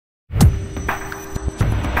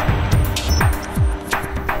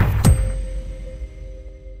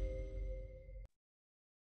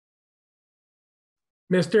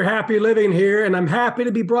Mr. Happy Living here, and I'm happy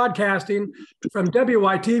to be broadcasting from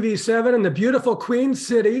WYTV7 in the beautiful Queen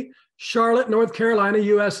City, Charlotte, North Carolina,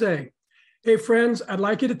 USA. Hey, friends, I'd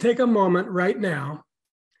like you to take a moment right now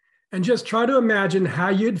and just try to imagine how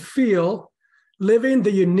you'd feel living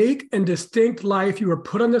the unique and distinct life you were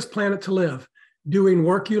put on this planet to live, doing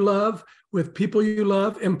work you love, with people you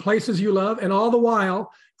love, in places you love, and all the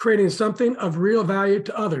while creating something of real value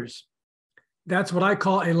to others. That's what I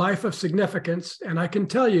call a life of significance, and I can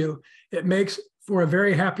tell you it makes for a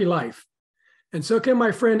very happy life. And so can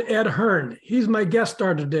my friend Ed Hearn. He's my guest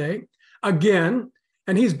star today, again,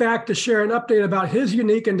 and he's back to share an update about his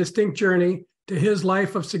unique and distinct journey to his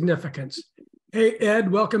life of significance. Hey,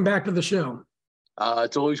 Ed, welcome back to the show.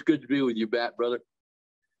 It's always good to be with you, Matt, brother.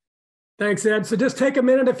 Thanks, Ed. So just take a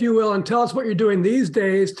minute, if you will, and tell us what you're doing these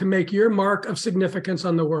days to make your mark of significance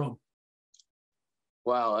on the world.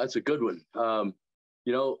 Wow, that's a good one.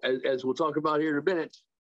 As we'll talk about here in a minute,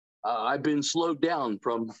 I've been slowed down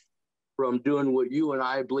from doing what you and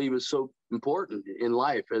I believe is so important in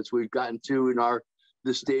life, as we've gotten to in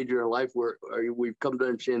this stage in our life where we've come to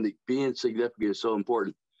understand that being significant is so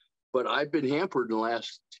important. But I've been hampered in the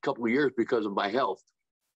last couple of years because of my health,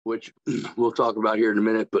 which we'll talk about here in a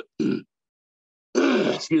minute. But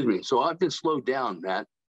excuse me. So I've been slowed down, Matt.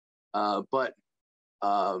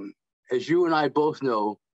 As you and I both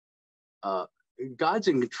know, God's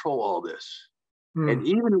in control of all this. And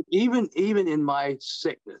even in my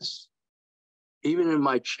sickness, even in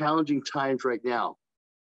my challenging times right now,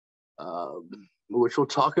 which we'll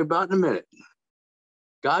talk about in a minute,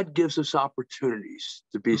 God gives us opportunities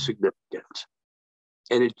to be significant.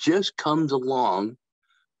 And it just comes along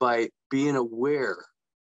by being aware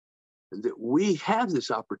that we have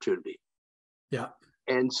this opportunity. Yeah.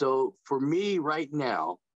 And so for me right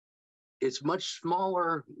now, it's much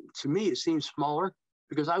smaller. To me, it seems smaller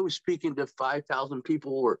because I was speaking to 5,000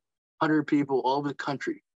 people or 100 people all over the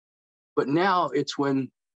country. But now it's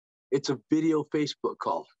a video Facebook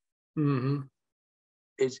call. Mm-hmm.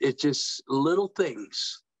 It's just little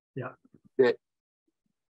things that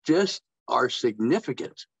just are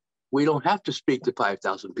significant. We don't have to speak to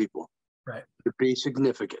 5,000 people to be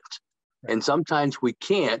significant. Right. And sometimes we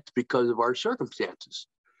can't because of our circumstances.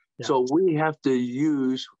 Yeah. So we have to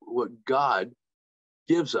use what God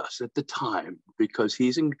gives us at the time because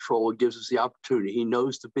he's in control. It gives us the opportunity. He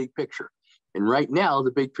knows the big picture. And right now,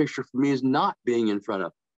 the big picture for me is not being in front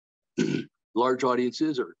of large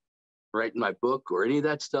audiences or writing my book or any of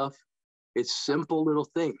that stuff. It's simple little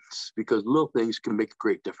things because little things can make a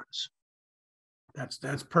great difference.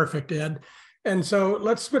 That's perfect, Ed. And so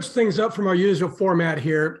let's switch things up from our usual format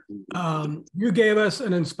here. You gave us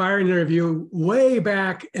an inspiring interview way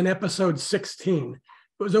back in episode 16.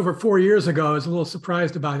 It was over 4 years ago. I was a little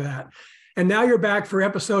surprised by that. And now you're back for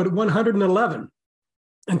episode 111.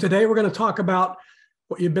 And today we're going to talk about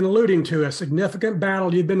what you've been alluding to, a significant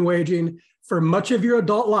battle you've been waging for much of your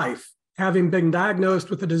adult life, having been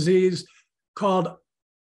diagnosed with a disease called,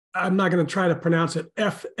 I'm not going to try to pronounce it,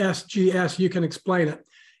 FSGS, you can explain it,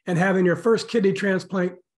 and having your first kidney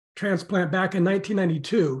transplant back in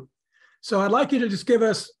 1992. So I'd like you to just give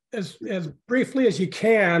us, as briefly as you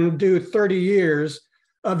can, do 30 years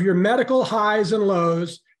of your medical highs and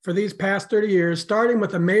lows for these past 30 years, starting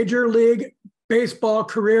with a Major League Baseball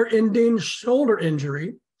career-ending shoulder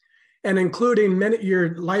injury, and including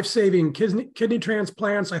your life-saving kidney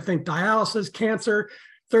transplants, I think dialysis, cancer,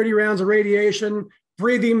 30 rounds of radiation,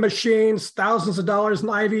 breathing machines, thousands of dollars in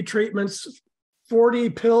IV treatments, 40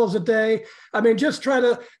 pills a day. I mean, just try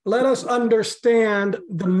to let us understand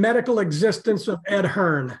the medical existence of Ed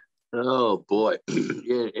Hearn. Oh, boy.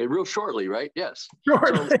 Real shortly, right? Yes.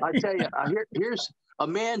 Shortly. So I tell you, here's a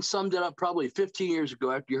man summed it up probably 15 years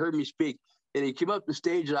ago after you heard me speak. And he came up the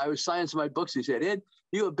stage and I was signing some of my books. He said, Ed,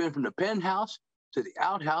 you have been from the penthouse to the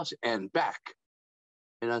outhouse and back.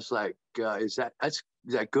 And I was like, is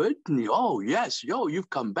that good? And oh, yes. You've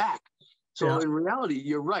come back. So in reality,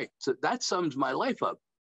 you're right. So that sums my life up.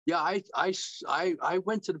 Yeah, I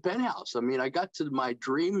went to the penthouse. I mean, I got to my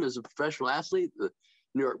dream as a professional athlete. The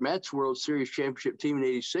New York Mets World Series championship team in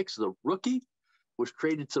 '86. The rookie was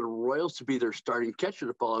traded to the Royals to be their starting catcher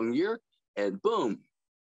the following year. And boom,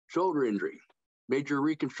 shoulder injury, major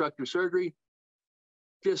reconstructive surgery.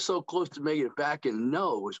 Just so close to making it back. And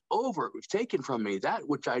no, it was over. It was taken from me. That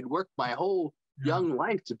which I'd worked my whole young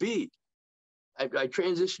life to be. I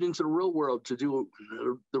transitioned into the real world to do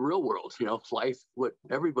the real world, life, what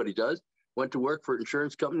everybody does. Went to work for an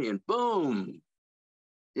insurance company and boom.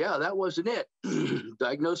 Yeah, that wasn't it.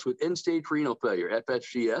 Diagnosed with end-stage renal failure,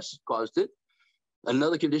 FSGS caused it.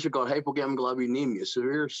 Another condition called hypogammaglobulinemia,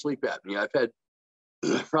 severe sleep apnea. I've had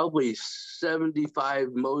probably 75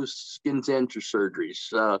 most skin cancer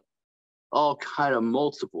surgeries, all kind of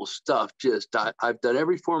multiple stuff. I've done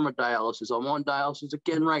every form of dialysis. I'm on dialysis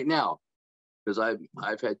again right now because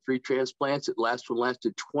I've had 3 transplants. One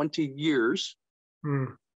lasted 20 years,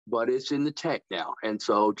 but it's in the tank now. And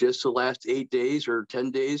so just the last 8 days or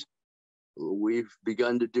 10 days, we've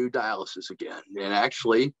begun to do dialysis again. And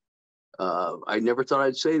actually, I never thought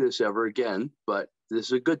I'd say this ever again, but this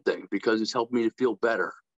is a good thing because it's helped me to feel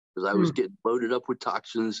better because I was getting loaded up with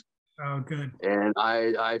toxins. Oh, good. And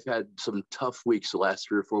I've had some tough weeks the last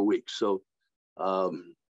 3 or 4 weeks. So,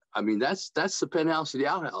 I mean, that's the penthouse of the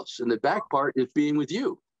outhouse. And the back part is being with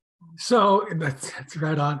you. So that's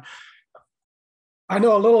right on. I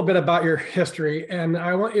know a little bit about your history, and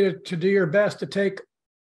I want you to do your best to take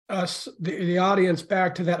us, the audience,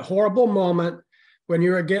 back to that horrible moment when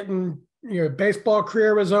you were your baseball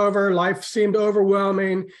career was over, life seemed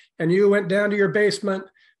overwhelming, and you went down to your basement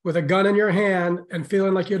with a gun in your hand and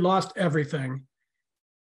feeling like you'd lost everything.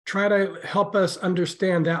 Try to help us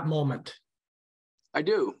understand that moment. I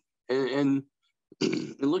do. And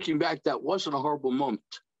looking back, that wasn't a horrible moment.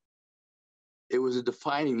 It was a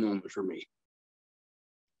defining moment for me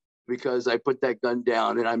because I put that gun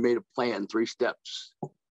down and I made a plan, 3 steps.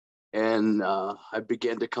 And I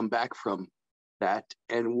began to come back from that.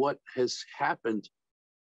 And what has happened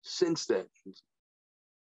since then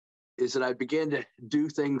is that I began to do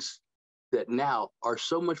things that now are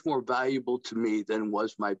so much more valuable to me than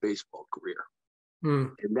was my baseball career.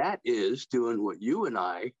 And that is doing what you and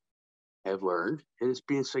I have learned, and it's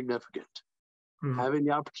being significant. Having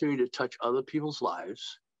the opportunity to touch other people's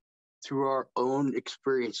lives through our own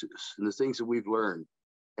experiences and the things that we've learned.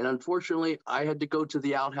 And unfortunately, I had to go to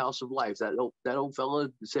the outhouse of life. That old fella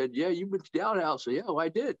said, yeah, you went to the outhouse. So, yeah, well, I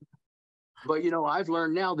did. But, I've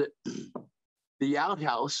learned now that the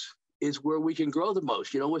outhouse is where we can grow the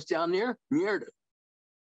most. You know what's down there? Mierda.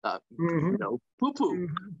 Poo-poo.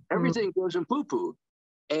 Everything goes in poo-poo.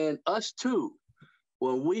 And us too,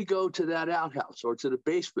 when we go to that outhouse or to the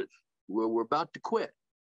basement where we're about to quit,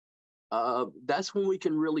 that's when we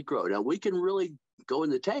can really grow. Now, we can really go in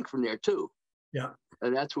the tank from there too. Yeah.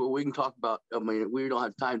 And that's where we can talk about, we don't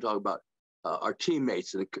have time to talk about our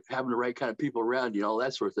teammates and having the right kind of people around,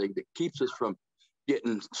 that sort of thing that keeps us from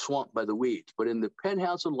getting swamped by the weeds. But in the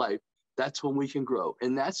penthouse of life, that's when we can grow.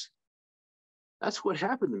 And that's what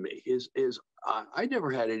happened to me is I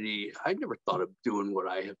never thought of doing what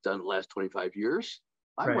I have done the last 25 years.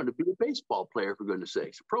 I wanted to be a baseball player, for goodness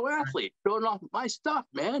sakes, a pro athlete, showing off my stuff,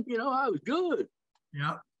 man. I was good.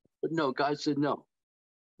 Yeah. But no, God said no.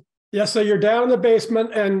 Yeah. So you're down in the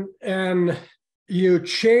basement and you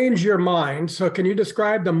change your mind. So can you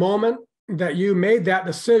describe the moment that you made that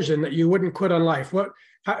decision that you wouldn't quit on life?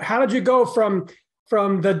 How did you go from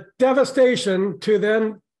the devastation to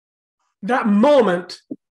then that moment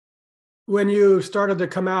when you started to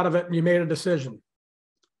come out of it and you made a decision?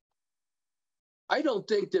 I don't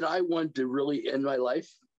think that I wanted to really end my life.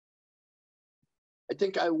 I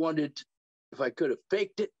think I wanted, if I could have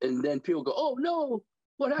faked it, and then people go, oh no,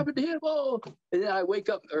 what happened to him? Oh, and then I wake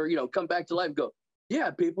up or, come back to life and go,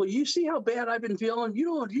 yeah, people, you see how bad I've been feeling?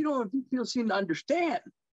 You don't seem to understand.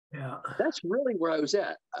 Yeah. That's really where I was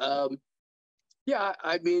at. Yeah,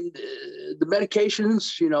 I mean, the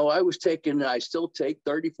medications, I was taking, I still take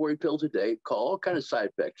 30, 40 pills a day, all kind of side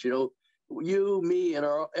effects. You, me, and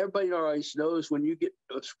everybody in our audience knows when you get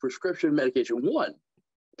a prescription medication, one,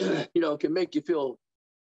 can make you feel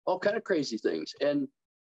all kind of crazy things. And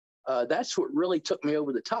that's what really took me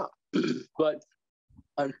over the top. But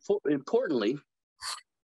importantly,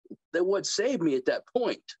 that what saved me at that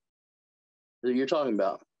point that you're talking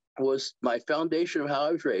about was my foundation of how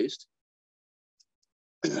I was raised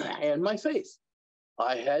and my faith.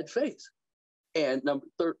 I had faith. And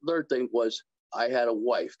third thing was I had a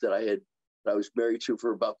wife that I was married to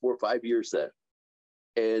for about 4 or 5 years then.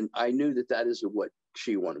 And I knew that isn't what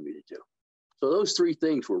she wanted me to do. So those 3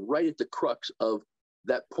 things were right at the crux of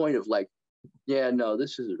that point of like, yeah, no,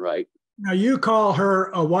 this isn't right. Now you call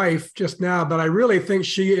her a wife just now, but I really think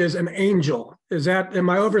she is an angel. Am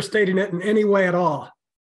I overstating it in any way at all?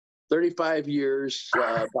 35 years,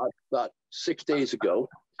 about 6 days ago,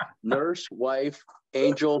 nurse, wife,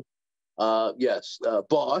 angel, yes,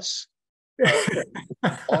 boss,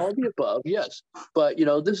 all the above, yes. But,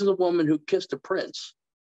 this is a woman who kissed a prince.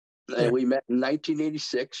 And we met in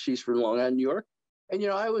 1986. She's from Long Island, New York. And,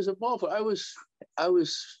 I was a ball player. I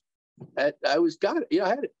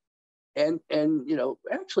had it. And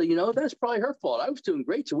actually, that's probably her fault. I was doing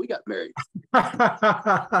great till we got married.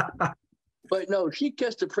 But no, she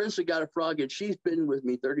kissed a prince and got a frog, and she's been with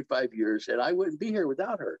me 35 years, and I wouldn't be here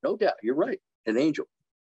without her. No doubt. You're right. An angel.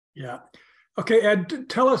 Yeah. Okay, Ed,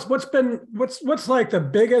 tell us what's like the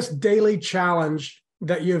biggest daily challenge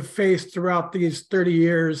that you've faced throughout these 30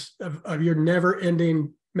 years of your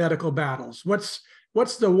never-ending medical battles? What's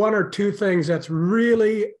the one or two things that's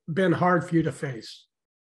really been hard for you to face?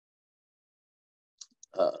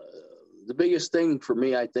 The biggest thing for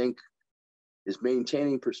me, I think, is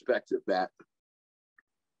maintaining perspective, Matt.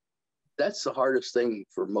 That's the hardest thing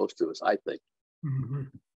for most of us, I think. Mm-hmm.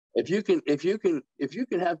 If you can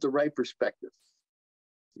have the right perspective,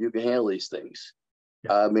 you can handle these things.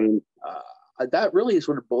 Yeah. I mean, that really is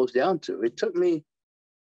what it boils down to. It took me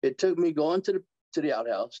going to the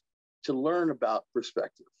outhouse to learn about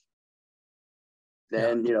perspective.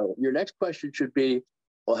 Then, your next question should be,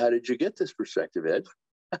 well, how did you get this perspective, Ed?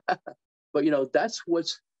 But that's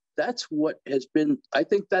what has been. I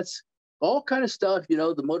think that's all kind of stuff.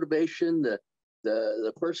 The motivation,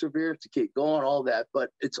 the perseverance to keep going, all that. But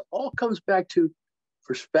it's all comes back to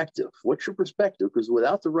perspective. What's your perspective? Because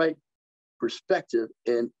without the right perspective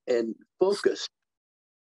and focus,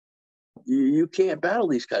 you can't battle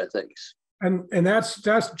these kind of things. And that's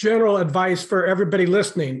general advice for everybody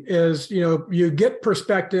listening is, you get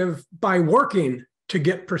perspective by working to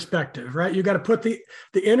get perspective, right? You got to put the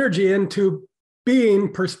energy into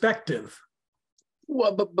being perspective.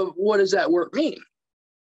 Well, but what does that word mean?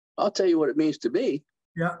 I'll tell you what it means to me.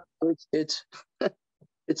 Yeah. It's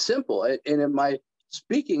it's simple. And in my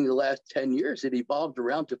speaking the last 10 years, it evolved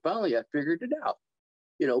around to finally I figured it out.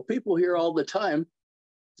 People hear all the time,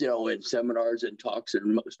 in seminars and talks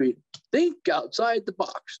and speak, think outside the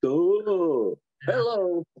box. Oh, yeah.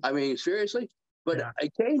 Hello. I mean, seriously? But yeah.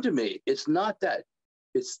 It came to me. It's not that.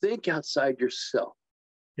 It's think outside yourself.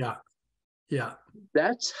 Yeah. Yeah.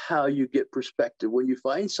 That's how you get perspective. When you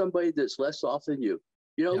find somebody that's less off than you,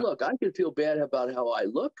 look, I can feel bad about how I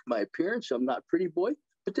look, my appearance. I'm not pretty boy.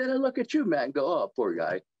 But then I look at you, Matt, and go, oh, poor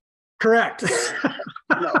guy. Correct.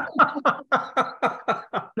 No.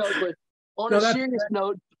 No, but on a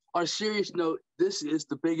serious note, this is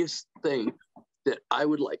the biggest thing that I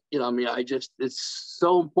would like. It's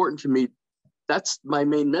so important to me. That's my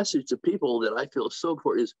main message to people that I feel is so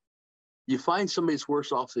important is you find somebody that's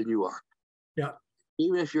worse off than you are. Yeah.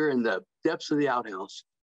 Even if you're in the depths of the outhouse,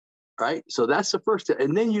 right? So that's the first step.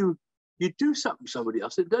 And then you do something for somebody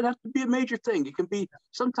else. It doesn't have to be a major thing. It can be,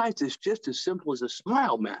 sometimes it's just as simple as a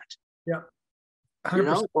smile, Matt. Yeah.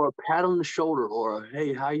 100%. Or a pat on the shoulder, or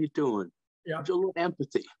hey, how you doing? Yeah. Just a little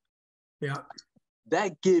empathy. Yeah.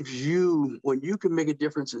 That gives you, when you can make a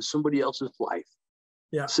difference in somebody else's life,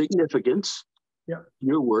 significance,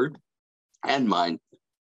 your word and mine,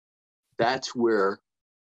 that's where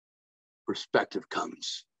perspective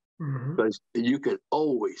comes. Mm-hmm. Because you can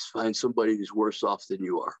always find somebody who's worse off than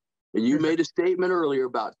you are. And you made a statement earlier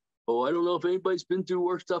about, I don't know if anybody's been through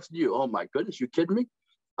worse stuff than you. Oh my goodness, you kidding me?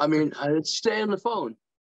 I mean, I'd stay on the phone.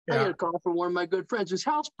 Yeah. I got a call from one of my good friends. His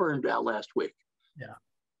house burned down last week. Yeah.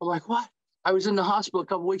 I'm like, what? I was in the hospital a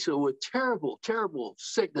couple of weeks ago with terrible, terrible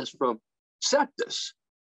sickness from sepsis.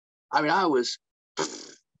 I mean, I was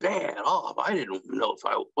bad off. I didn't know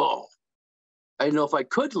if I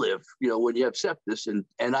could live, when you have sepsis,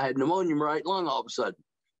 and I had pneumonia in my right lung all of a sudden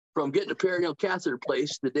from getting a peritoneal catheter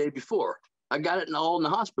placed the day before. I got it all in the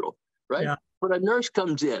hospital, right? Yeah. But a nurse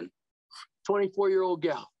comes in, 24-year-old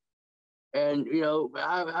gal. And,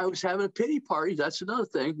 I was having a pity party. That's another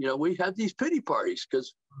thing. We have these pity parties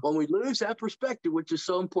because when we lose that perspective, which is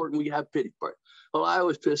so important, we have pity parties. Well, I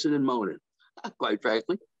was pissing and moaning, quite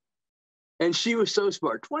frankly. And she was so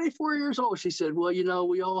smart, 24 years old. She said, well,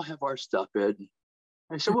 we all have our stuff, Ed.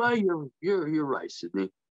 I said, well, you're right, Sydney.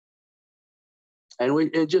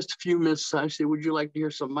 And in just a few minutes, I said, would you like to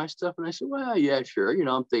hear some of my stuff? And I said, well, yeah, sure.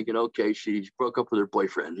 I'm thinking, okay, she broke up with her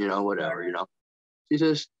boyfriend, whatever, She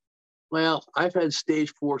says, well, I've had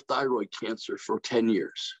stage 4 thyroid cancer for 10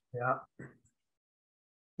 years. Yeah.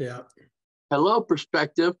 Yeah. Hello,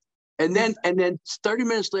 perspective. And then 30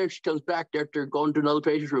 minutes later, she comes back after going to another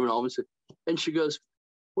patient's room and all of a sudden, and she goes,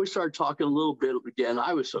 we started talking a little bit again.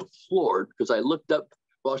 I was so floored because I looked up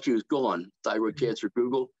while she was gone, thyroid cancer,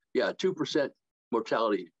 Google. Yeah, 2%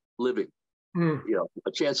 mortality living,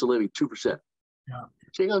 a chance of living 2%. Yeah.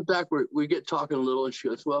 She comes back, we get talking a little, and she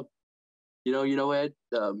goes, well, Ed,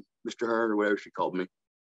 Mr. Hearn, or whatever she called me,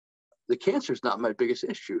 the cancer is not my biggest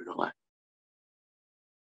issue.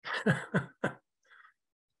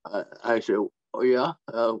 I said, oh, yeah?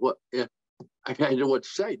 What? Yeah. I didn't know what to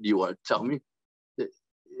say. Do you want to tell me?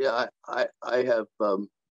 Yeah, I have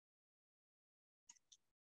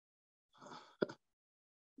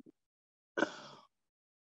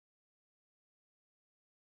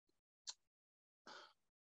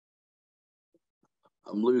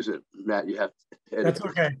I'm losing, Matt. You have to edit. That's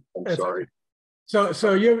okay. I'm That's sorry. Okay. So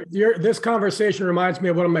this conversation reminds me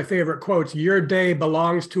of one of my favorite quotes. Your day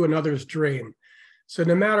belongs to another's dream. So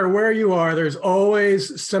no matter where you are, there's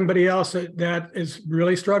always somebody else that is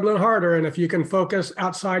really struggling harder. And if you can focus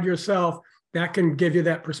outside yourself, that can give you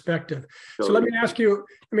that perspective. So let me ask you,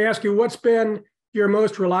 what's been your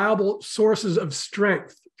most reliable sources of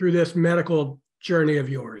strength through this medical journey of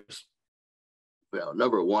yours? Well,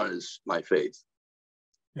 number one is my faith.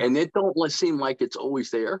 And it don't seem like it's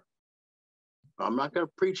always there. I'm not going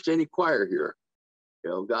to preach to any choir here.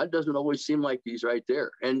 God doesn't always seem like he's right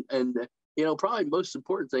there. And probably most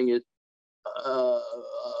important thing is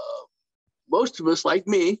most of us, like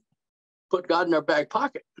me, put God in our back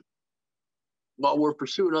pocket while we're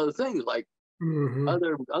pursuing other things like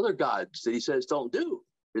other gods that he says don't do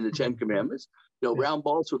in the Ten Commandments. Round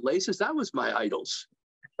balls with laces, that was my idols,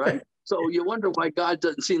 right? So you wonder why God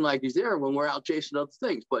doesn't seem like he's there when we're out chasing other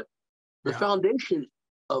things. But the foundation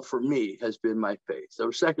for me has been my faith. So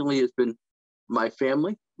secondly, has been my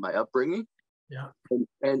family, my upbringing,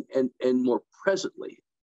 and more presently,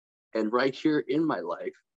 and right here in my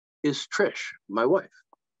life is Trish, my wife.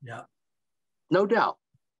 Yeah, no doubt.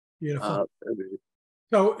 Beautiful.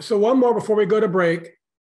 So one more before we go to break.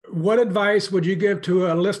 What advice would you give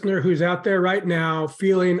to a listener who's out there right now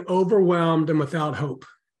feeling overwhelmed and without hope?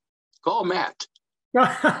 Call Matt.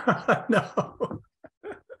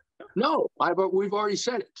 No, we've already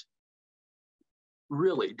said it.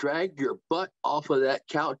 Really, drag your butt off of that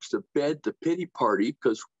couch, the bed, the pity party,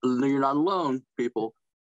 because you're not alone, people,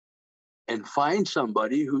 and find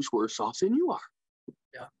somebody who's worse off than you are.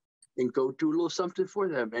 Yeah. And go do a little something for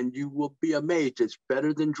them, and you will be amazed. It's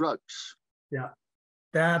better than drugs. Yeah.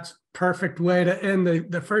 That's perfect way to end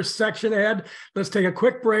the first section, Ed. Let's take a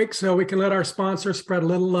quick break so we can let our sponsor spread a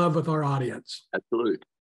little love with our audience. Absolutely.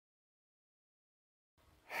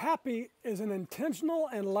 Happy is an intentional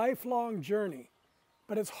and lifelong journey,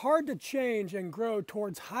 but it's hard to change and grow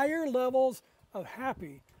towards higher levels of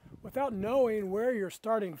happy without knowing where you're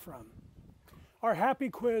starting from. Our Happy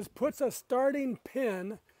Quiz puts a starting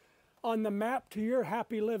pin on the map to your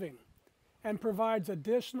happy living and provides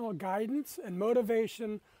additional guidance and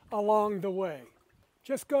motivation along the way.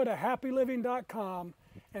 Just go to happyliving.com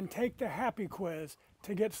and take the Happy Quiz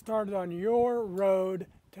to get started on your road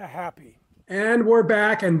to happy. And we're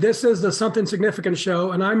back, and this is the Something Significant Show,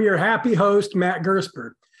 and I'm your happy host, Matt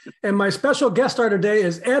Gersper. And my special guest star today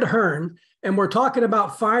is Ed Hearn, and we're talking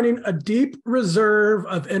about finding a deep reserve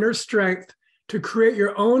of inner strength to create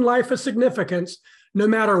your own life of significance, no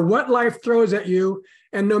matter what life throws at you,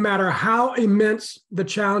 and no matter how immense the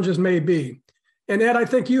challenges may be. And Ed, I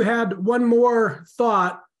think you had one more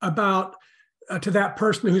thought about to that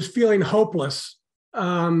person who's feeling hopeless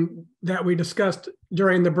that we discussed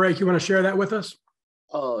during the break. You want to share that with us?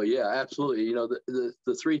 Oh, yeah, absolutely.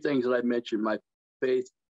 The three things that I mentioned, my faith,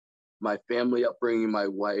 my family upbringing, my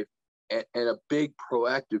wife, and a big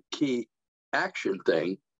proactive key action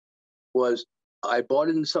thing was I bought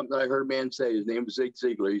into something that I heard a man say. His name was Zig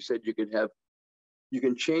Ziglar. He said you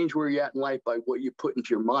can change where you're at in life by what you put into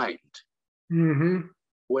your mind. Mm-hmm.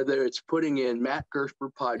 Whether it's putting in Matt Gersper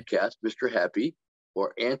podcast, Mr. Happy,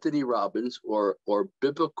 or Anthony Robbins, or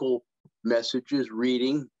biblical messages,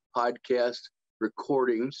 reading, podcasts,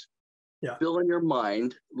 recordings, fill in your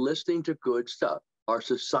mind, listening to good stuff. Our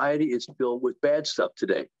society is filled with bad stuff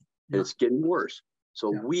today, and it's getting worse. So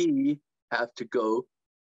we have to go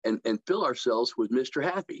and fill ourselves with Mr.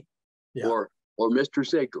 Happy, or Mr.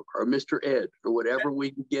 Ziegler, or Mr. Ed, or whatever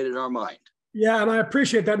we can get in our mind. Yeah, and I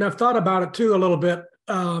appreciate that, and I've thought about it too a little bit,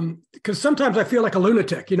 because sometimes I feel like a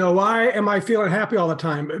lunatic. Why am I feeling happy all the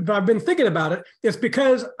time? But I've been thinking about it. It's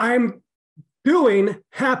because I'm doing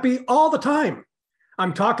happy all the time.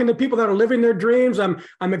 I'm talking to people that are living their dreams. I'm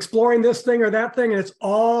exploring this thing or that thing, and it's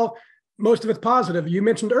all, most of it's positive. You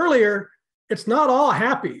mentioned earlier, it's not all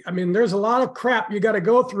happy. I mean, there's a lot of crap you got to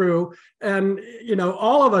go through, and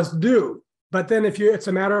all of us do. But then it's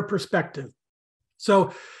a matter of perspective.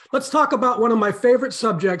 So let's talk about one of my favorite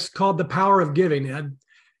subjects called the power of giving, Ed.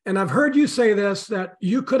 And I've heard you say this, that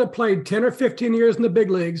you could have played 10 or 15 years in the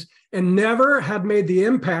big leagues and never had made the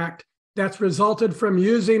impact that's resulted from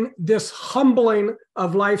using this humbling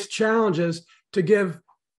of life's challenges to give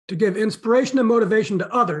inspiration and motivation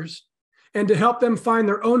to others and to help them find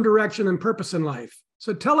their own direction and purpose in life.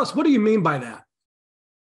 So tell us, what do you mean by that?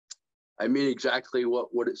 I mean exactly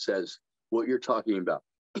what it says, what you're talking about.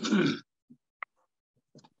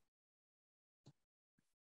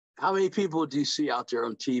 How many people do you see out there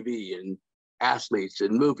on TV, and athletes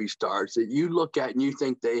and movie stars that you look at and you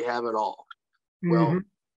think they have it all? Mm-hmm. Well,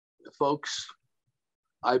 folks,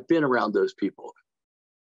 I've been around those people.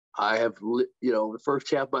 I have, the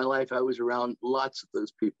first half of my life, I was around lots of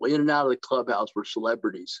those people. In and out of the clubhouse were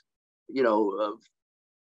celebrities,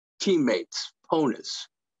 teammates, opponents,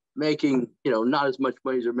 making, not as much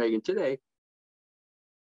money as they're making today.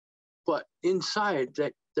 But inside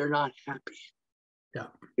that, they're not happy. Yeah.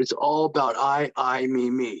 It's all about I,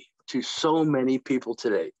 me to so many people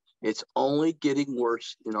today. It's only getting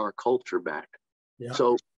worse in our culture, Matt. Yeah.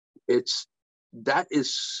 So that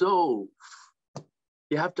is so,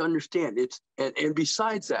 you have to understand and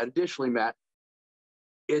besides that, additionally, Matt,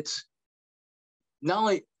 it's not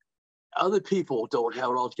only other people don't have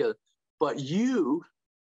it all together, but you,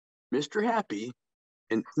 Mr. Happy,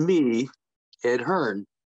 and me, Ed Hearn,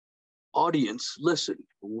 audience, listen,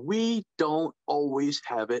 we don't always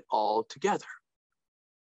have it all together.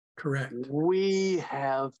 Correct. We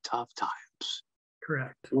have tough times.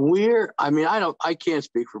 Correct. I can't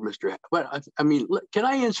speak for Mr. Happy, but can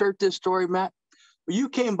I insert this story, Matt? You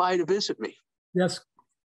came by to visit me. Yes.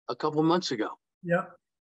 A couple of months ago. Yep.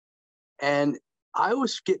 And I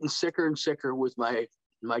was getting sicker and sicker with my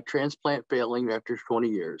transplant failing after 20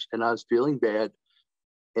 years. And I was feeling bad.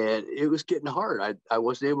 And it was getting hard. I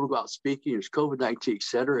wasn't able to go out speaking. It was COVID-19, et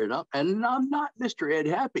cetera. And I'm not Mr. Ed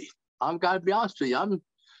Happy. I'm got to be honest with you.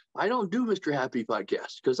 I don't do Mr. Happy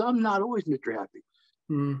podcast because I'm not always Mr. Happy.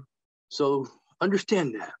 Mm. So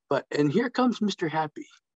understand that. And here comes Mr. Happy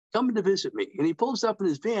coming to visit me. And he pulls up in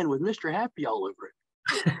his van with Mr. Happy all over it.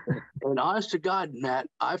 And honest to God, Matt,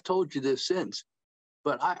 I've told you this since,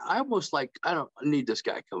 but I almost I don't need this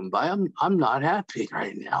guy coming by. I'm not happy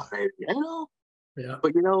right now, Yeah.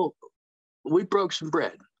 But we broke some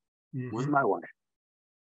bread with my wife,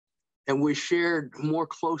 and we shared more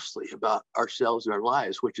closely about ourselves and our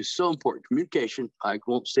lives, which is so important. Communication, I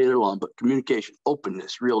won't stay there long, but communication,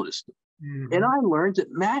 openness, realness. And I learned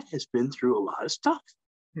that Matt has been through a lot of stuff.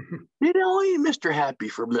 He ain't Mr. Happy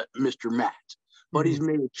for Mr. Matt, but he's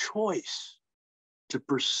made a choice to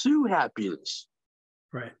pursue happiness.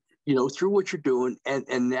 Right. Through what you're doing.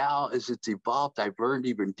 And now as it's evolved, I've learned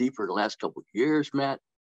even deeper in the last couple of years, Matt,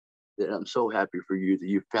 that I'm so happy for you that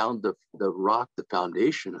you found the rock, the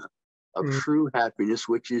foundation of true happiness,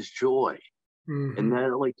 which is joy. And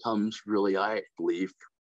that only comes really, I believe,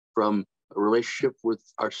 from a relationship with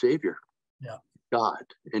our Savior, God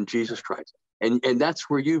and Jesus Christ. And that's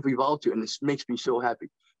where you've evolved to. And this makes me so happy.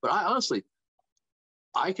 But I honestly,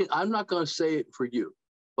 I'm not going to say it for you,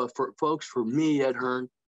 but for folks, for me, Ed Hearn,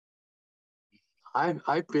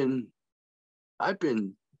 I've been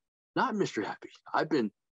not Mr. Happy.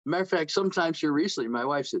 Matter of fact, sometimes here recently, my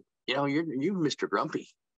wife said, you're Mr. Grumpy.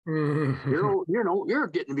 You're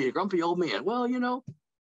getting to be a grumpy old man. Well,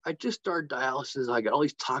 I just started dialysis. I got all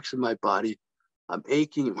these toxins in my body. I'm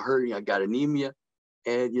aching, I'm hurting. I got anemia.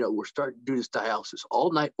 And, we're starting to do this dialysis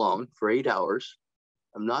all night long for 8 hours.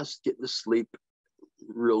 I'm not getting to sleep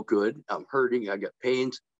real good. I'm hurting. I got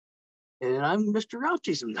pains. And I'm Mr.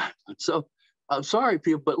 Grouchy sometimes. So I'm sorry,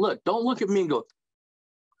 people, but look, don't look at me and go,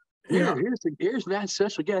 here's Matt's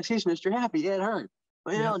special guest. He's Mr. Happy, Ed Hearn.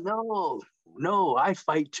 Well, no, I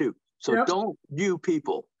fight too. So don't you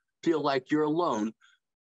people feel like you're alone.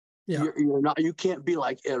 Yeah. You're not. You can't be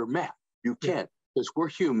like Ed or Matt. You can't, because we're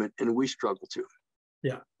human and we struggle too.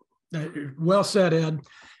 Yeah. Well said, Ed.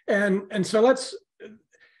 And so let's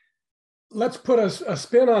put a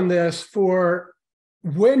spin on this for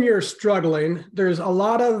when you're struggling. There's a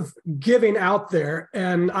lot of giving out there.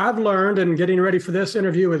 And I've learned in getting ready for this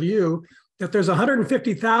interview with you that there's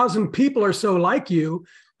 150,000 people or so like you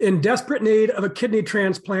in desperate need of a kidney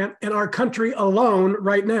transplant in our country alone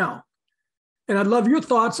right now. And I'd love your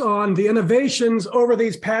thoughts on the innovations over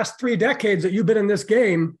these past 3 decades that you've been in this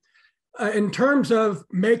game in terms of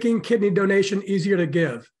making kidney donation easier to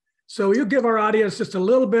give. So you give our audience just a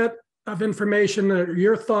little bit of information,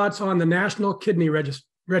 your thoughts on the National Kidney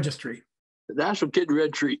Registry. The National Kidney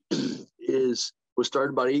Registry was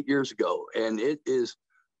started about 8 years ago, and it is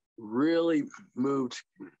really moved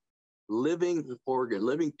living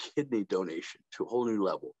kidney donation to a whole new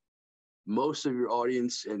level. Most of your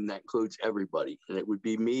audience, and that includes everybody, and it would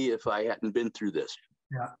be me if I hadn't been through this.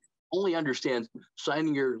 Yeah. Only understands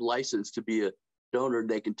signing your license to be a donor,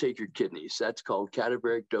 they can take your kidneys. That's called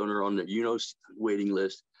cadaveric donor on the UNOS waiting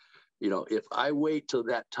list. If I wait till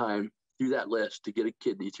that time through that list to get a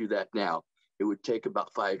kidney through that now, it would take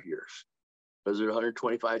about 5 years, because there are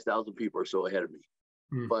 125,000 people or so ahead of me.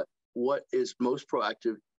 But what is most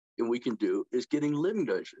proactive and we can do is getting living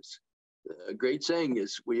donations. A great saying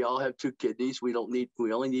is, we all have 2 kidneys. We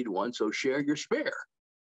only need one. So share your spare.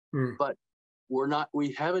 But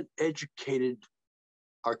we haven't educated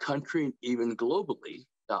our country, even globally.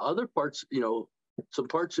 Now, other parts, some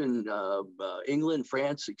parts in England,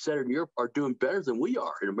 France, et cetera, in Europe are doing better than we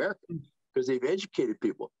are in America because they've educated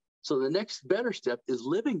people. So the next better step is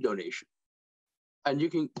living donation. And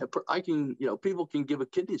people can give a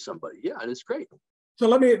kidney to somebody. Yeah, and it's great. So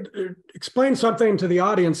let me explain something to the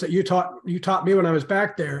audience that you taught me when I was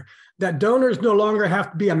back there, that donors no longer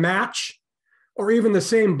have to be a match or even the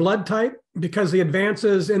same blood type, because the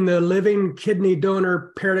advances in the living kidney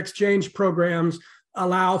donor paired exchange programs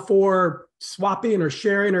allow for swapping or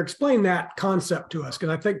sharing. Or explain that concept to us, because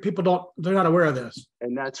I think they're not aware of this.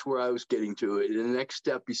 And that's where I was getting to. The next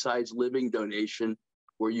step besides living donation,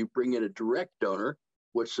 where you bring in a direct donor,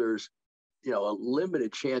 which there's a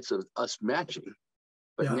limited chance of us matching.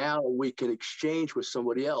 But now we can exchange with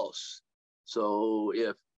somebody else. So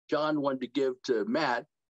if John wanted to give to Matt,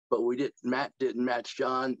 but Matt didn't match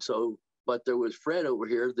John. But there was Fred over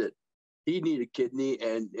here that he needed a kidney,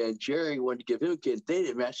 and Jerry wanted to give him a kidney. They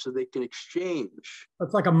didn't match, so they can exchange.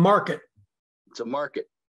 It's like a market. It's a market.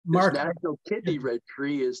 This National Kidney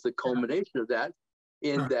Registry is the culmination of that,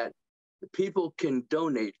 that people can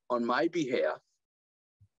donate on my behalf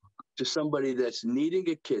to somebody that's needing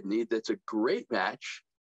a kidney that's a great match,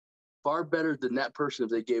 far better than that person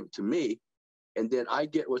if they gave it to me. And then I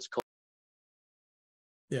get what's called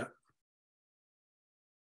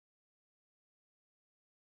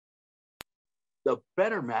the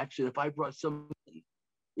better match than if I brought someone,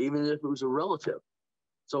 even if it was a relative.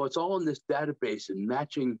 So it's all in this database and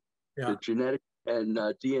matching the genetic and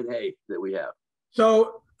DNA that we have.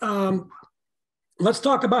 So let's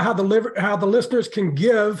talk about how the listeners can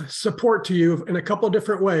give support to you in a couple of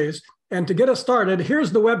different ways. And to get us started,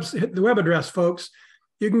 here's the web address, folks.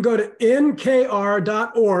 You can go to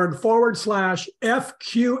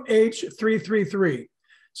nkr.org/FQH333.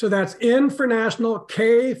 So that's N for national,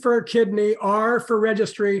 K for kidney, R for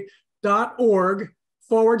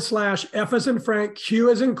registry.org/F as in Frank, Q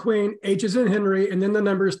as in Queen, H as in Henry, and then the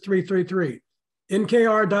numbers 333.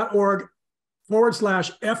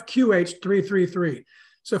 nkr.org/FQH333.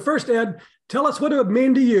 So first, Ed, tell us what it would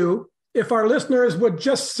mean to you if our listeners would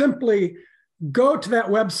just simply go to that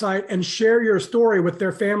website and share your story with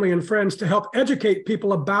their family and friends to help educate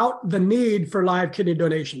people about the need for live kidney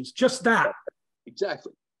donations. Just that.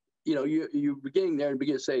 Exactly. You beginning there and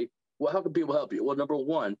begin to say, well, how can people help you? Well, number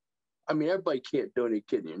one, everybody can't donate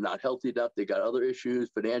kidney. They're not healthy enough. They got other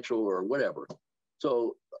issues, financial or whatever.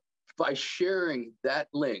 So by sharing that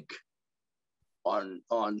link on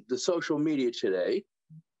the social media today,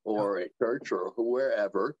 or at church or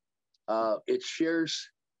wherever, it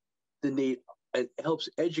shares the need and helps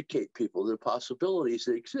educate people the possibilities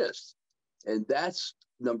that exist. And that's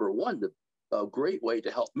number one, a great way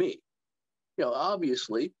to help me.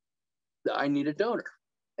 Obviously, I need a donor.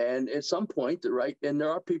 And at some point, and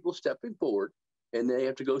there are people stepping forward, and they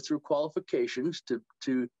have to go through qualifications to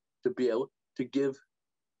be able to give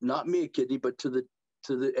not me a kidney, but to the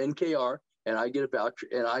NKR, and I get a voucher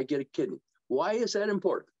and I get a kidney. Why is that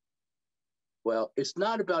important? Well, it's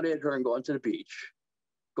not about Ed Hearn going to the beach,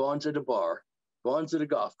 going to the bar, going to the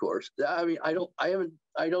golf course. I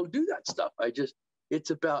don't do that stuff.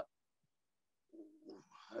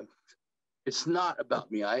 It's not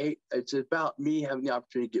about me. It's about me having the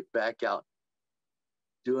opportunity to get back out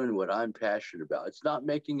doing what I'm passionate about. It's not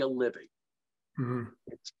making a living. Mm-hmm.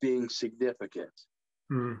 It's being significant.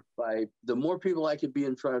 Mm-hmm. By the more people I can be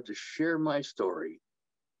in front of to share my story,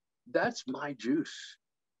 that's my juice.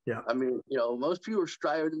 Yeah. Most people are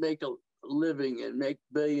striving to make a living and make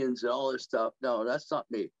billions and all this stuff. No, that's not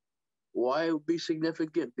me. Why it would be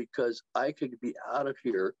significant? Because I could be out of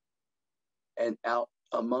here and out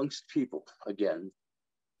amongst people again,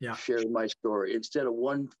 sharing my story instead of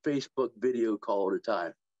one Facebook video call at a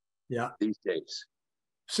time. Yeah. These days.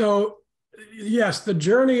 So, yes, the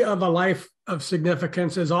journey of a life of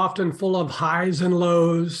significance is often full of highs and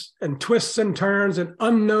lows and twists and turns and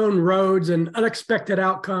unknown roads and unexpected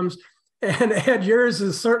outcomes. And Ed, yours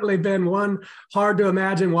has certainly been one hard to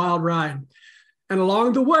imagine wild ride. And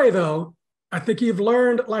along the way, though, I think you've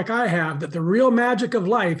learned, like I have, that the real magic of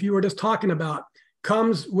life you were just talking about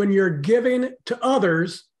comes when you're giving to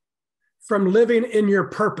others from living in your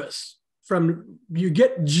purpose. You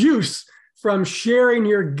get juice from sharing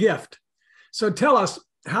your gift. So tell us,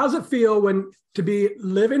 how's it feel to be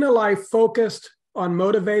living a life focused on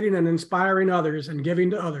motivating and inspiring others and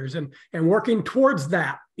giving to others and working towards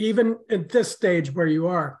that, even at this stage where you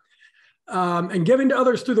are, and giving to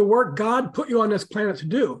others through the work God put you on this planet to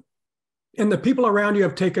do, and the people around you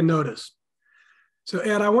have taken notice. So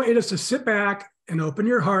Ed, I want you just to sit back and open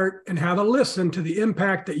your heart and have a listen to the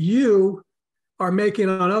impact that you are making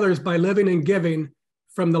on others by living and giving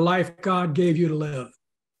from the life God gave you to live.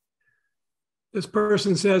 This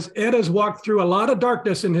person says, Ed has walked through a lot of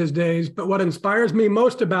darkness in his days, but what inspires me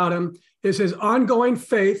most about him is his ongoing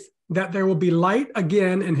faith that there will be light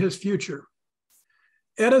again in his future.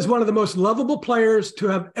 Ed is one of the most lovable players to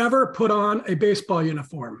have ever put on a baseball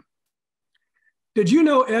uniform. Did you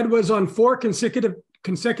know Ed was on 4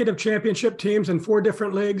 consecutive championship teams in 4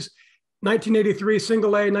 different leagues? 1983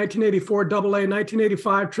 single A, 1984 double A,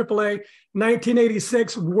 1985 triple A,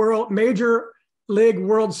 1986 Major League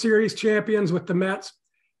World Series champions with the Mets.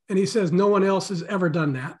 And he says no one else has ever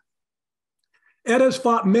done that. Ed has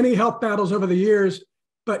fought many health battles over the years,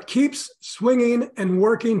 but keeps swinging and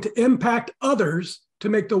working to impact others to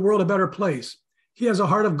make the world a better place. He has a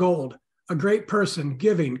heart of gold, a great person,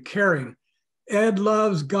 giving, caring. Ed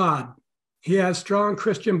loves God. He has strong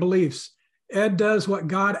Christian beliefs. Ed does what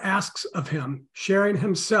God asks of him, sharing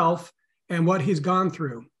himself and what he's gone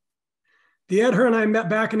through. The Ed Hearn I met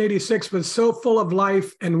back in '86 was so full of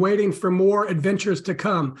life and waiting for more adventures to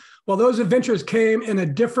come. Well, those adventures came in a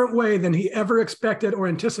different way than he ever expected or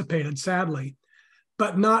anticipated, sadly,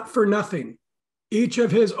 but not for nothing. Each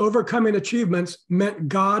of his overcoming achievements meant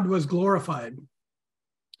God was glorified.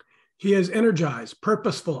 He is energized,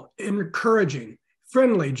 purposeful, encouraging,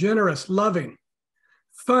 friendly, generous, loving,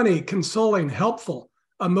 funny, consoling, helpful,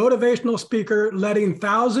 a motivational speaker letting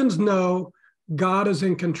thousands know God is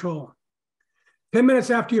in control. 10 minutes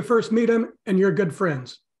after you first meet him, and you're good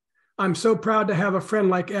friends. I'm so proud to have a friend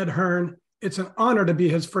like Ed Hearn. It's an honor to be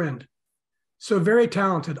his friend. So very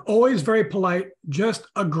talented, always very polite, just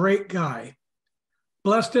a great guy.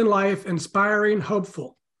 Blessed in life, inspiring,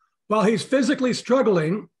 hopeful. While he's physically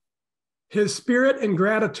struggling, his spirit and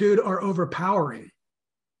gratitude are overpowering.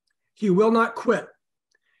 He will not quit.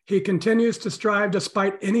 He continues to strive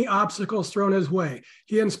despite any obstacles thrown his way.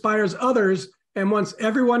 He inspires others and wants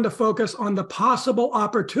everyone to focus on the possible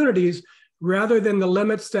opportunities rather than the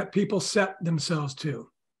limits that people set themselves to.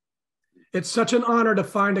 It's such an honor to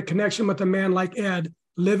find a connection with a man like Ed,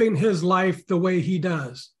 living his life the way he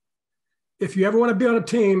does. If you ever want to be on a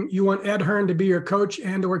team, you want Ed Hearn to be your coach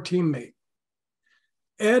and or teammate.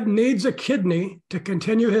 Ed needs a kidney to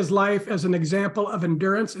continue his life as an example of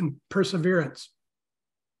endurance and perseverance.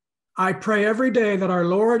 I pray every day that our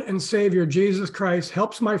Lord and Savior Jesus Christ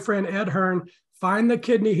helps my friend Ed Hearn find the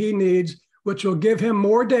kidney he needs, which will give him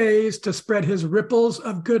more days to spread his ripples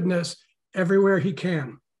of goodness everywhere he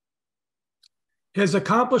can. His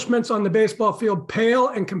accomplishments on the baseball field pale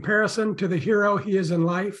in comparison to the hero he is in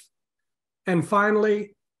life. And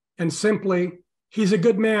finally, and simply, he's a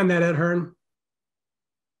good man, that Ed Hearn.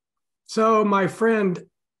 So, my friend,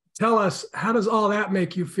 tell us, how does all that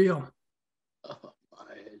make you feel?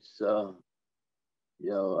 It's I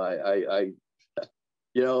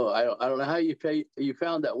don't know how you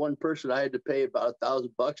found that one person. I had to pay about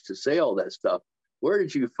 $1,000 to say all that stuff. Where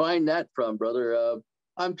did you find that from, brother?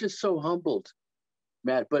 I'm just so humbled,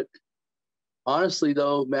 Matt. But honestly,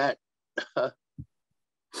 though, Matt,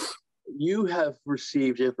 you have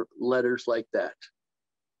received different letters like that.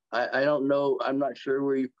 I don't know. I'm not sure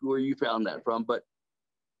where you found that from, but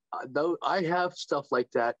though I have stuff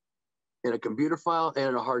like that in a computer file and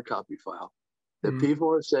in a hard copy file that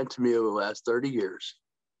people have sent to me over the last 30 years.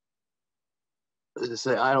 They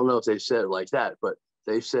say, I don't know if they said it like that, but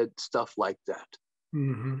they said stuff like that.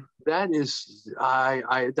 That is,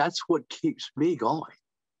 that's what keeps me going.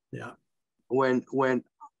 Yeah. When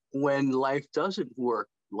life doesn't work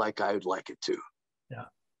like I would like it to. Yeah.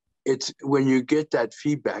 It's when you get that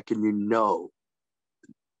feedback and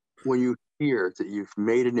when you hear that you've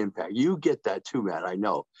made an impact, you get that too, Matt, I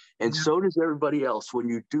know. And so does everybody else when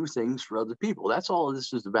you do things for other people. That's all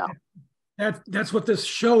this is about. That's what this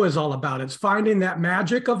show is all about. It's finding that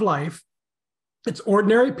magic of life. It's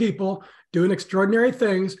ordinary people doing extraordinary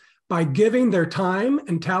things by giving their time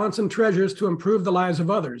and talents and treasures to improve the lives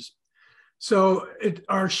of others. So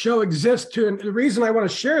our show exists and the reason I want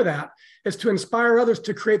to share that is to inspire others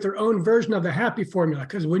to create their own version of the happy formula.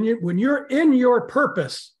 Because when you're in your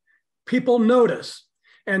purpose, people notice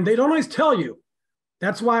and they don't always tell you.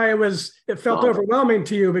 That's why it felt overwhelming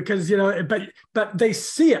to you because, but they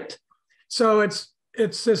see it. So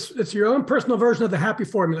it's your own personal version of the happy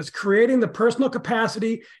formula. It's creating the personal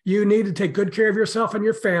capacity you need to take good care of yourself and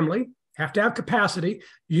your family. Have to have capacity.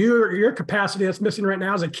 Your capacity that's missing right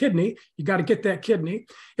now is a kidney. You got to get that kidney.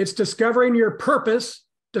 It's discovering your purpose,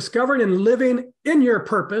 discovering and living in your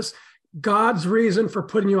purpose, God's reason for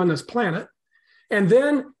putting you on this planet. And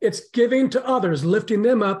then it's giving to others, lifting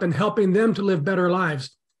them up and helping them to live better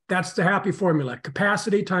lives. That's the happy formula.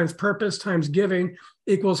 Capacity times purpose times giving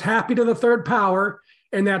equals happy to the third power.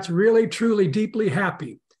 And that's really, truly, deeply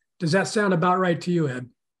happy. Does that sound about right to you, Ed?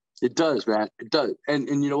 It does, man. It does. And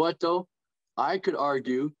you know what, though? I could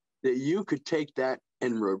argue that you could take that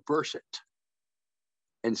and reverse it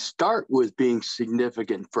and start with being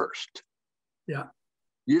significant first. Yeah.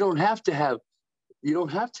 You don't have to have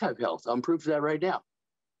health. I'm proof of that right now.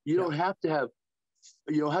 You don't have to have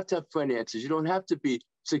finances. You don't have to be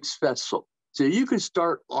successful. So you can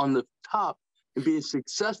start on the top and be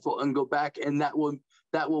successful and go back, and that will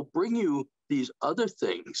bring you these other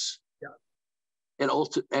things. Yeah. And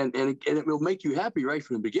it will make you happy right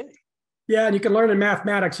from the beginning. Yeah, and you can learn in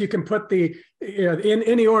mathematics. You can put in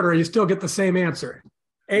any order, you still get the same answer.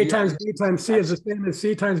 A times B times C is the same as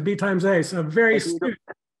C times B times A. So very astute.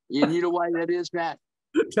 You know why that is, Matt?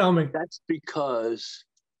 Tell me. That's because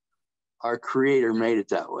our Creator made it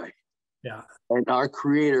that way. Yeah. And our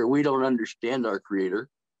Creator, we don't understand our Creator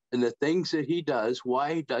and the things that He does,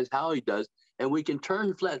 why He does, how He does. And we can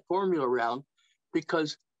turn that formula around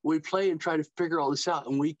because we play and try to figure all this out,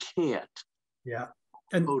 and we can't. Yeah.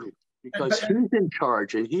 Because He's in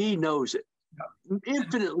charge and He knows it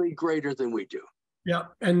infinitely greater than we do. Yeah.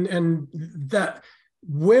 And that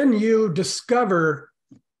when you discover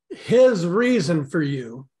His reason for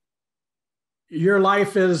you, your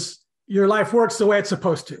life works the way it's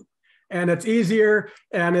supposed to. And it's easier,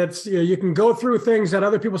 and it's, you can go through things that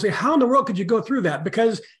other people say, how in the world could you go through that?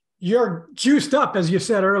 Because you're juiced up, as you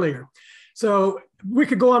said earlier. So we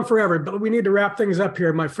could go on forever, but we need to wrap things up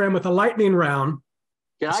here, my friend, with a lightning round.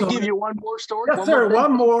 Can I give you one more story? Yes, sir.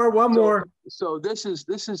 One more. So this is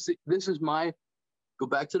my, go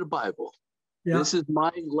back to the Bible. Yeah. This is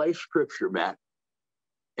my life scripture, Matt.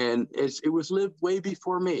 And it was lived way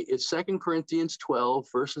before me. It's 2 Corinthians 12,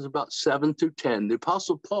 verses about 7 through 10. The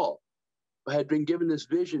Apostle Paul had been given this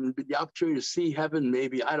vision, the opportunity to see heaven,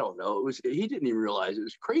 maybe, I don't know. He didn't even realize it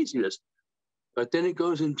was craziness. But then it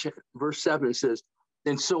goes in verse 7, it says,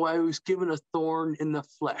 and so I was given a thorn in the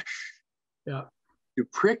flesh to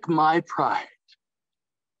prick my pride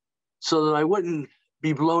so that I wouldn't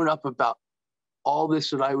be blown up about all this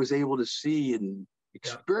that I was able to see and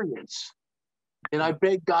experience. And I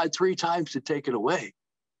begged God 3 times to take it away.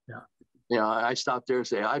 Yeah. I stopped there and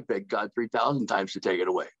say, I begged God 3,000 times to take it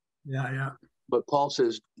away. Yeah. But Paul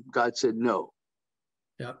says, God said, no.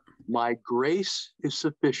 Yeah. My grace is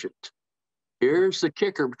sufficient. Here's the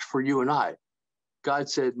kicker for you and I. God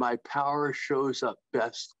said, my power shows up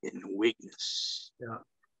best in weakness. Yeah.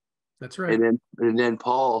 That's right. And then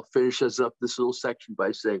Paul finishes up this little section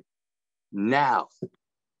by saying, now,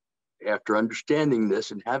 after understanding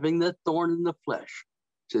this and having that thorn in the flesh,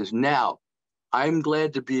 says, now I'm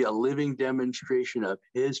glad to be a living demonstration of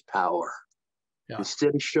His power. Yeah.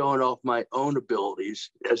 Instead of showing off my own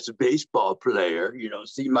abilities as a baseball player,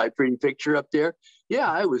 see my pretty picture up there?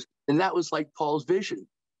 Yeah, I was. And that was like Paul's vision.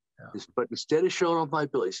 Yeah. But instead of showing off my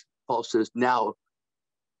abilities, Paul says, now,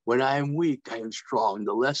 when I am weak, I am strong.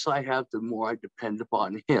 The less I have, the more I depend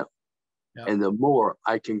upon Him. Yeah. And the more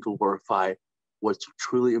I can glorify what's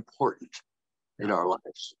truly important in our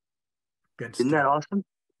lives. Good stuff. Isn't that awesome?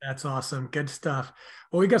 That's awesome. Good stuff.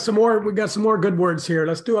 Well, we got some more good words here.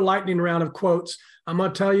 Let's do a lightning round of quotes. I'm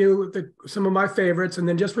going to tell you some of my favorites, and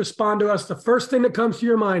then just respond to us the first thing that comes to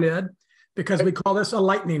your mind, Ed, because we call this a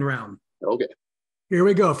lightning round. Okay. Here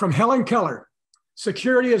we go. From Helen Keller.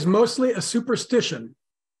 Security is mostly a superstition.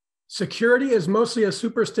 Security is mostly a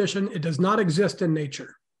superstition. It does not exist in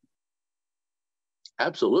nature.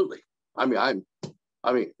 Absolutely. Who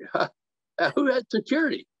had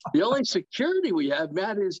security? The only security we have,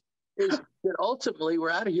 Matt, is that ultimately we're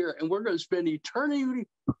out of here and we're going to spend eternity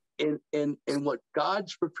in what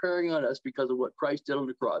God's preparing on us because of what Christ did on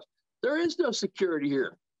the cross. There is no security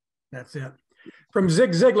here. That's it. From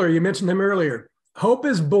Zig Ziglar, you mentioned him earlier. Hope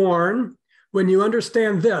is born when you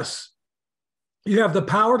understand this. You have the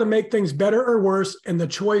power to make things better or worse, and the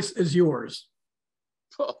choice is yours.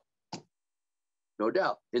 Oh, no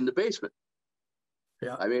doubt. In the basement.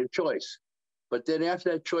 Yeah. I made a choice. But then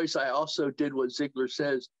after that choice, I also did what Ziglar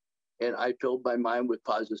says, and I filled my mind with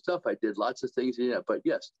positive stuff. I did lots of things in that. But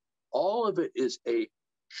yes, all of it is a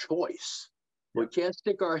choice. Yeah. We can't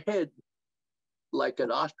stick our head like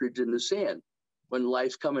an ostrich in the sand when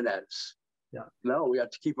life's coming at us. Yeah. No, we have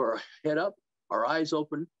to keep our head up, our eyes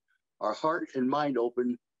open, our heart and mind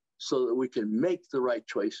open so that we can make the right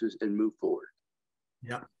choices and move forward.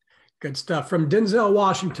 Yeah. Good stuff. From Denzel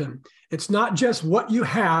Washington. It's not just what you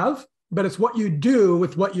have, but it's what you do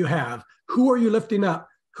with what you have. Who are you lifting up?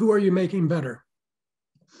 Who are you making better?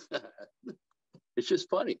 It's just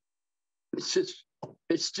funny. It's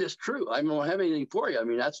just true. I don't have anything for you. I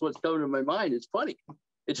mean, that's what's coming to my mind. It's funny.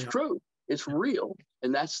 It's true. It's real.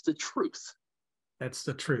 And that's the truth. That's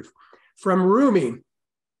the truth. From Rumi.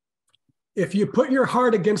 If you put your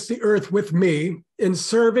heart against the earth with me, in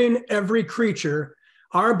serving every creature,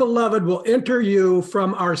 our beloved will enter you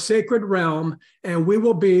from our sacred realm, and we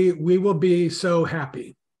will be so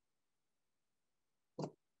happy.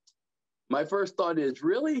 My first thought is,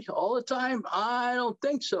 really, all the time? I don't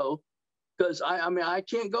think so, because I mean, I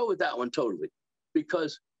can't go with that one totally,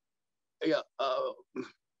 because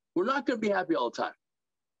we're not going to be happy all the time.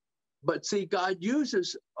 But see, God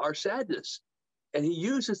uses our sadness, and he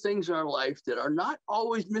uses things in our life that are not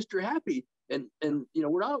always Mr. Happy. And you know,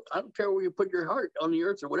 we're not, I don't care where you put your heart on the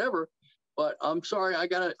earth or whatever, but I'm sorry, I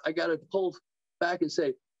gotta pull back and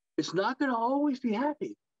say, it's not going to always be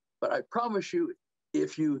happy. But I promise you,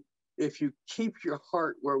 if you keep your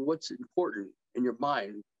heart where what's important in your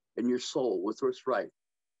mind and your soul with what's right,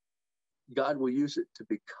 God will use it to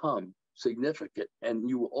become significant, and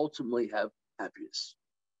you will ultimately have happiness.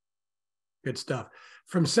 Good stuff.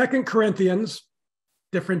 From 2 Corinthians,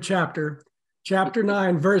 different chapter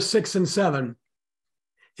 9, verse 6 and 7.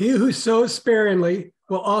 He who sows sparingly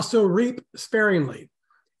will also reap sparingly,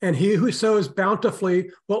 and he who sows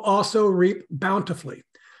bountifully will also reap bountifully.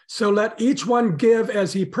 So let each one give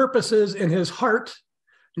as he purposes in his heart,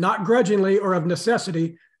 not grudgingly or of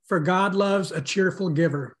necessity, for God loves a cheerful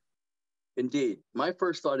giver. Indeed. My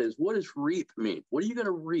first thought is, what does reap mean? What are you going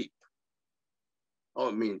to reap? Oh,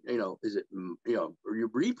 I mean, you know, is it, you know, are you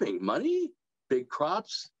reaping money, big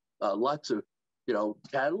crops, lots of, you know,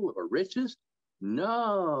 cattle or riches?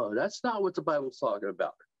 No, that's not what the Bible's talking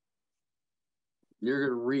about. You're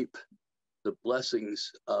going to reap the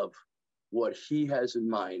blessings of what he has in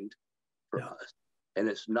mind for us. And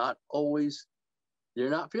it's not always, you're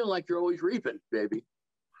not feeling like you're always reaping, baby.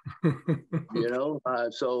 You know,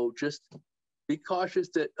 so just be cautious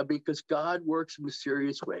that, because God works in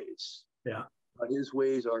mysterious ways. Yeah. But his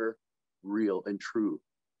ways are real and true.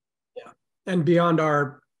 Yeah. And beyond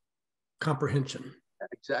our comprehension.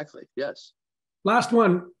 Exactly. Yes. Last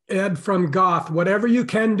one, Ed, from Goth. Whatever you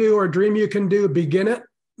can do or dream you can do, begin it.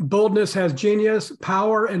 Boldness has genius,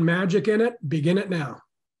 power, and magic in it. Begin it now.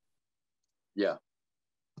 Yeah.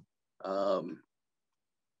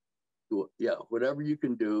 Yeah, whatever you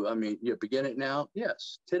can do. I mean, yeah, begin it now.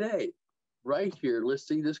 Yes, today, right here,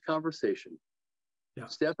 listening to this conversation. Yeah.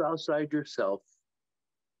 Step outside yourself.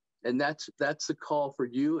 And that's the call for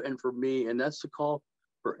you and for me. And that's the call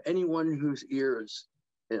for anyone whose ears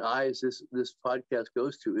and eyes this podcast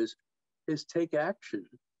goes to, is take action.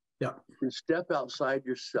 Yeah. And step outside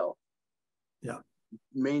yourself. Yeah.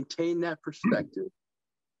 Maintain that perspective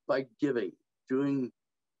by giving, doing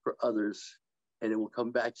for others, and it will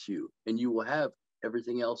come back to you, and you will have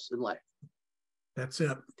everything else in life. That's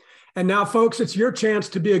it. And now, folks, it's your chance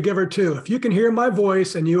to be a giver too. If you can hear my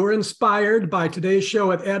voice and you were inspired by today's show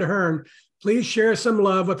with Ed Hearn, please share some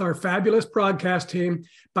love with our fabulous broadcast team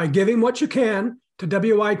by giving what you can to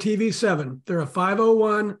WITV7. They're a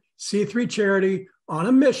 501c3 charity on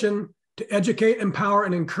a mission to educate, empower,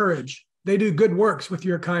 and encourage. They do good works with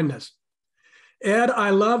your kindness. Ed, I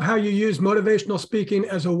love how you use motivational speaking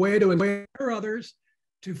as a way to inspire others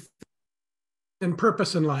to find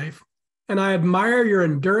purpose in life. And I admire your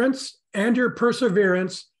endurance and your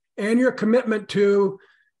perseverance and your commitment to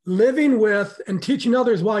living with and teaching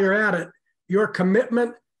others while you're at it, your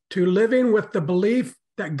commitment to living with the belief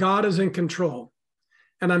that God is in control.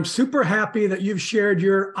 And I'm super happy that you've shared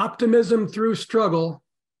your optimism through struggle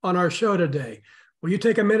on our show today. Will you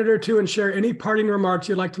take a minute or two and share any parting remarks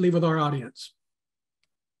you'd like to leave with our audience?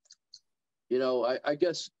 You know, I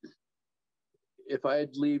guess if I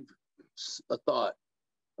had leave a thought,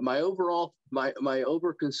 my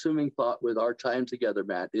over-consuming thought with our time together,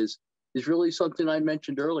 Matt, is really something I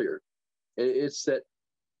mentioned earlier. It's that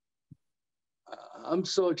I'm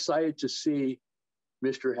so excited to see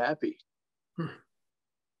Mr. Happy,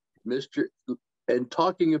 and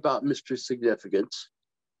talking about Mr. Significance,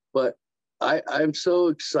 but I'm so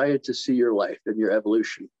excited to see your life and your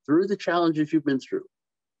evolution through the challenges you've been through.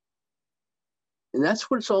 And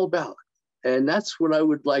that's what it's all about. And that's what I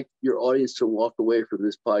would like your audience to walk away from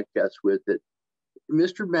this podcast with, that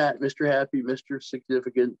Mr. Matt, Mr. Happy, Mr.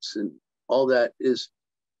 Significance, and all that it's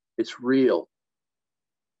real.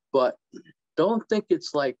 But don't think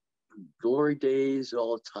it's like glory days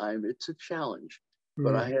all the time. It's a challenge.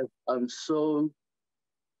 But I'm so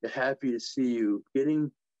happy to see you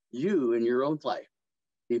getting you in your own life,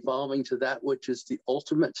 evolving to that which is the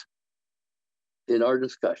ultimate in our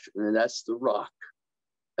discussion, and that's the rock.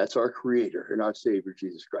 That's our Creator and our Savior,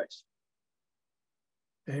 Jesus Christ.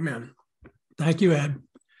 Amen. Thank you, Ed.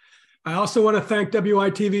 I also want to thank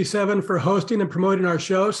WITV7 for hosting and promoting our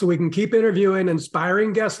show so we can keep interviewing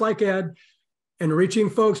inspiring guests like Ed and reaching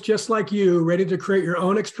folks just like you ready to create your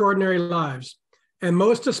own extraordinary lives. And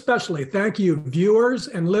most especially, thank you, viewers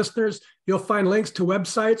and listeners. You'll find links to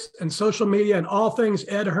websites and social media and all things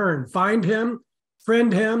Ed Hearn. Find him,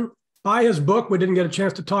 friend him, buy his book. We didn't get a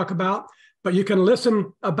chance to talk about, but you can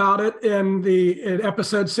listen about it in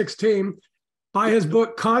episode 16. Buy his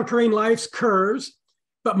book, Conquering Life's Curves.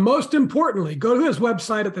 But most importantly, go to his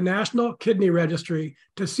website at the National Kidney Registry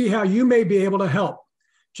to see how you may be able to help.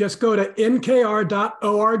 Just go to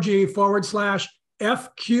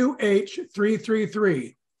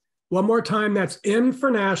nkr.org/FQH333. One more time, that's N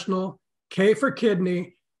for national, K for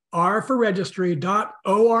kidney, R for registry.org/F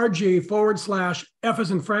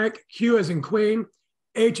as in Frank, Q as in Queen,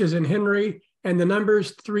 H as in Henry, and the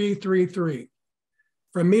numbers 333.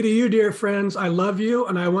 From me to you, dear friends, I love you,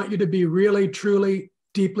 and I want you to be really, truly,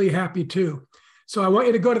 deeply happy too. So I want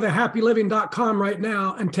you to go to thehappyliving.com right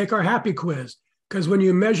now and take our happy quiz, because when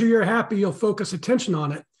you measure your happy, you'll focus attention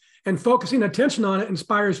on it. And focusing attention on it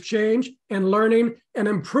inspires change and learning and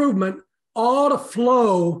improvement, all to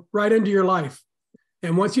flow right into your life.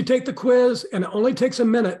 And once you take the quiz, and it only takes a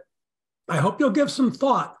minute, I hope you'll give some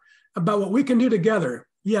thought about what we can do together.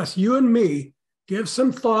 Yes, you and me, give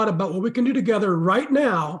some thought about what we can do together right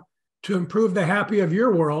now to improve the happy of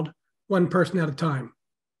your world, one person at a time.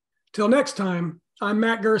 Till next time, I'm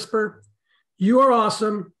Matt Gersper. You are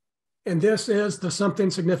awesome. And this is the Something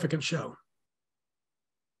Significant Show.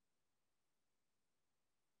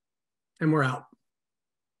 And we're out.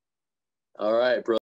 All right, bro.